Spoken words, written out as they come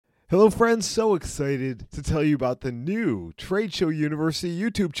Hello friends, so excited to tell you about the new Trade Show University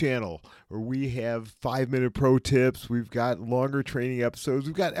YouTube channel where we have 5-minute pro tips, we've got longer training episodes,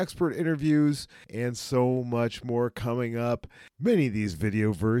 we've got expert interviews, and so much more coming up. Many of these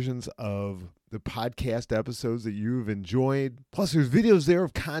video versions of the podcast episodes that you've enjoyed. Plus, there's videos there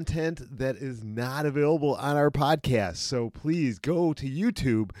of content that is not available on our podcast. So please go to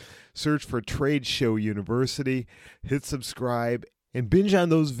YouTube, search for Trade Show University, hit subscribe, and binge on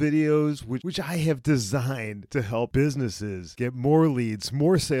those videos, which I have designed to help businesses get more leads,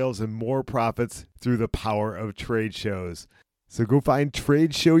 more sales, and more profits through the power of trade shows. So go find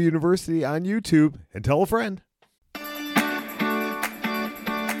Trade Show University on YouTube and tell a friend.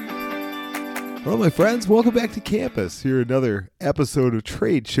 Hello, my friends. Welcome back to campus. Here, another episode of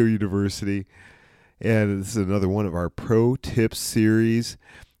Trade Show University. And this is another one of our Pro Tips series.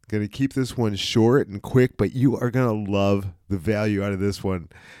 Going to keep this one short and quick, but you are going to love the value out of this one.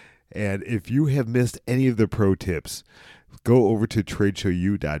 And if you have missed any of the pro tips, go over to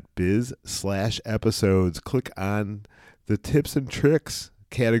tradeshowu.biz/episodes, click on the tips and tricks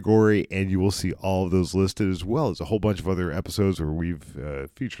category, and you will see all of those listed, as well as a whole bunch of other episodes where we've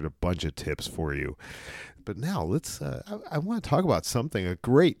featured a bunch of tips for you. But now I want to talk about something, a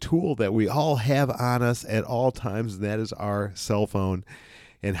great tool that we all have on us at all times, and that is our cell phone.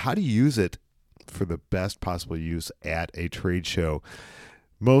 And how to use it for the best possible use at a trade show.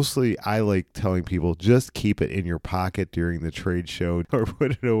 Mostly, I like telling people just keep it in your pocket during the trade show or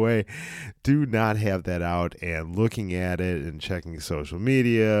put it away. Do not have that out and looking at it and checking social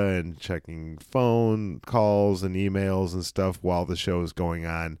media and checking phone calls and emails and stuff while the show is going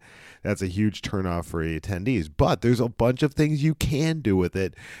on. That's a huge turnoff for attendees. But there's a bunch of things you can do with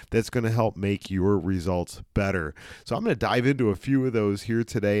it that's going to help make your results better. So I'm going to dive into a few of those here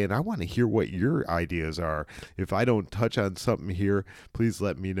today, and I want to hear what your ideas are. If I don't touch on something here, please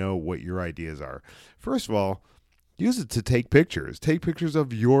let me know what your ideas are. First of all, use it to take pictures. Take pictures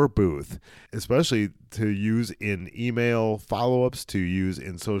of your booth, especially to use in email follow-ups, to use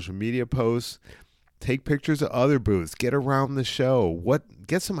in social media posts. Take pictures of other booths. Get around the show.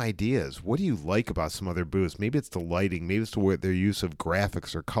 Get some ideas. What do you like about some other booths? Maybe it's the lighting. Maybe it's their use of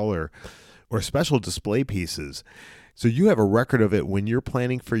graphics or color or special display pieces. So you have a record of it when you're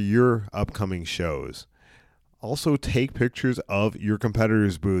planning for your upcoming shows. Also, take pictures of your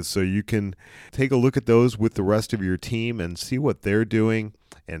competitors' booths so you can take a look at those with the rest of your team and see what they're doing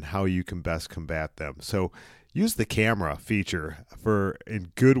and how you can best combat them. So use the camera feature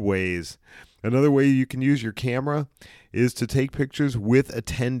in good ways. Another way you can use your camera is to take pictures with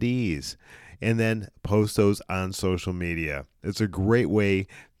attendees and then post those on social media. It's a great way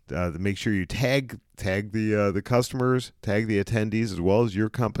to make sure you tag the customers, tag the attendees, as well as your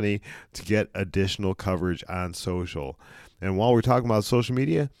company to get additional coverage on social. And while we're talking about social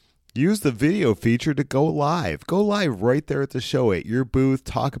media, use the video feature to go live. Go live right there at the show at your booth.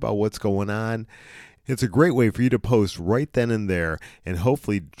 Talk about what's going on. It's a great way for you to post right then and there and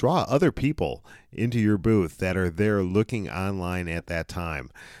hopefully draw other people into your booth that are there looking online at that time.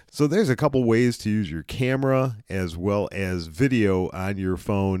 So there's a couple ways to use your camera as well as video on your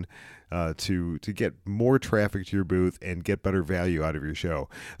phone to get more traffic to your booth and get better value out of your show.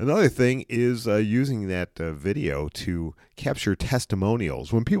 Another thing is using that video to capture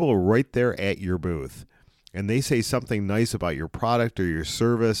testimonials. When people are right there at your booth, and they say something nice about your product or your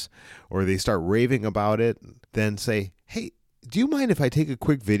service, or they start raving about it, then say, hey, do you mind if I take a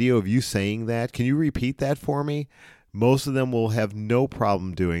quick video of you saying that? Can you repeat that for me? Most of them will have no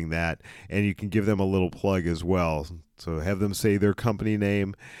problem doing that, and you can give them a little plug as well. So have them say their company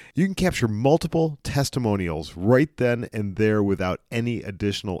name. You can capture multiple testimonials right then and there without any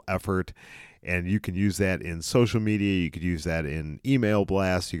additional effort. And you can use that in social media. You could use that in email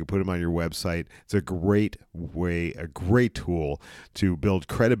blasts. You can put them on your website. It's a great way, a great tool to build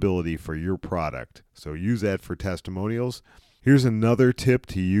credibility for your product. So use that for testimonials. Here's another tip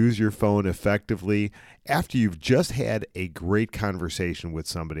to use your phone effectively after you've just had a great conversation with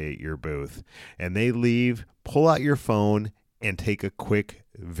somebody at your booth and they leave. Pull out your phone and take a quick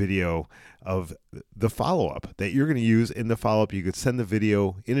video of the follow-up that you're going to use in the follow-up. You could send the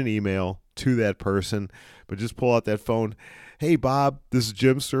video in an email to that person, but just pull out that phone. Hey, Bob, this is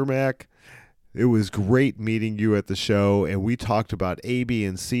Jim Cermak. It was great meeting you at the show, and we talked about A, B,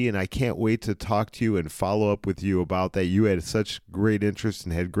 and C, and I can't wait to talk to you and follow up with you about that. You had such great interest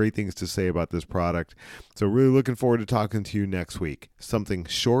and had great things to say about this product. So really looking forward to talking to you next week. Something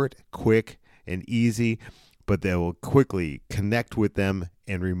short, quick, and easy, but that will quickly connect with them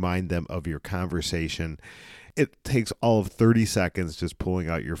and remind them of your conversation. It takes all of 30 seconds just pulling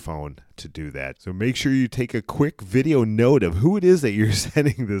out your phone to do that. So make sure you take a quick video note of who it is that you're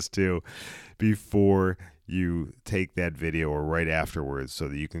sending this to before you take that video or right afterwards so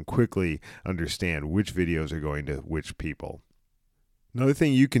that you can quickly understand which videos are going to which people. Another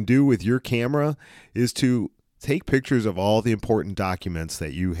thing you can do with your camera is to take pictures of all the important documents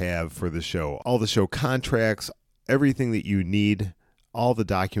that you have for the show, all the show contracts, everything that you need, all the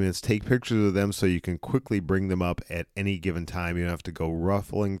documents. Take pictures of them so you can quickly bring them up at any given time. You don't have to go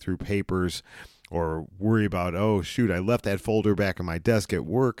ruffling through papers or worry about, oh, shoot, I left that folder back on my desk at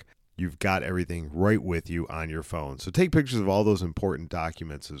work. You've got everything right with you on your phone. So take pictures of all those important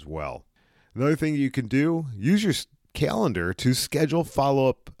documents as well. Another thing you can do, use your calendar to schedule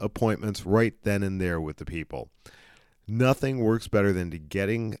follow-up appointments right then and there with the people. Nothing works better than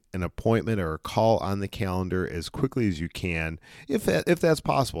getting an appointment or a call on the calendar as quickly as you can, if that's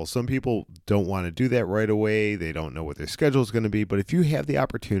possible. Some people don't want to do that right away. They don't know what their schedule is going to be. But if you have the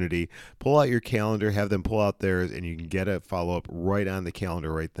opportunity, pull out your calendar, have them pull out theirs, and you can get a follow-up right on the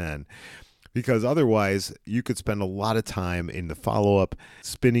calendar right then. Because otherwise, you could spend a lot of time in the follow-up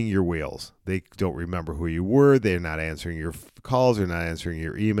spinning your wheels. They don't remember who you were. They're not answering your calls. They're not answering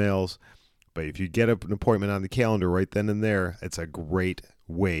your emails. But if you get an appointment on the calendar right then and there, it's a great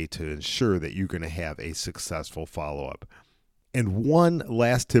way to ensure that you're going to have a successful follow-up. And one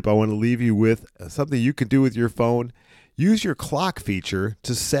last tip I want to leave you with, something you can do with your phone. Use your clock feature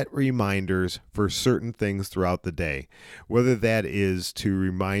to set reminders for certain things throughout the day, whether that is to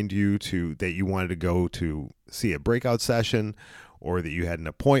remind you that you wanted to go to see a breakout session, or that you had an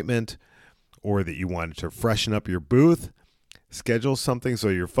appointment, or that you wanted to freshen up your booth. Schedule something so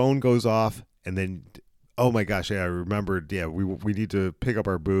your phone goes off, and then, oh my gosh, yeah, I remembered, yeah, we need to pick up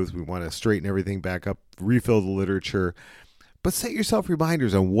our booth. We want to straighten everything back up, refill the literature. But set yourself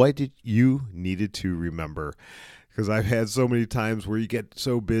reminders on what you needed to remember. Because I've had so many times where you get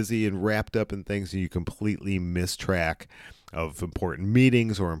so busy and wrapped up in things and you completely miss track of important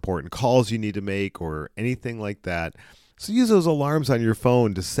meetings or important calls you need to make or anything like that. So use those alarms on your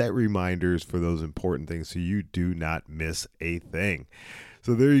phone to set reminders for those important things so you do not miss a thing.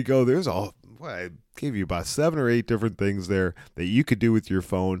 So there you go. I gave you about 7 or 8 different things there that you could do with your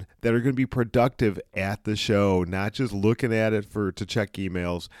phone that are going to be productive at the show, not just looking at it to check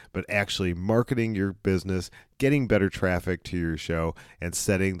emails, but actually marketing your business, getting better traffic to your show, and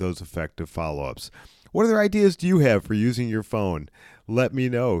setting those effective follow-ups. What other ideas do you have for using your phone? Let me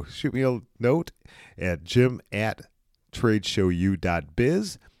know. Shoot me a note at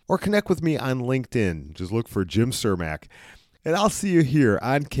jim@tradeshowu.biz or connect with me on LinkedIn. Just look for Jim Cermak. And I'll see you here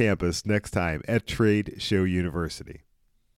on campus next time at Trade Show University.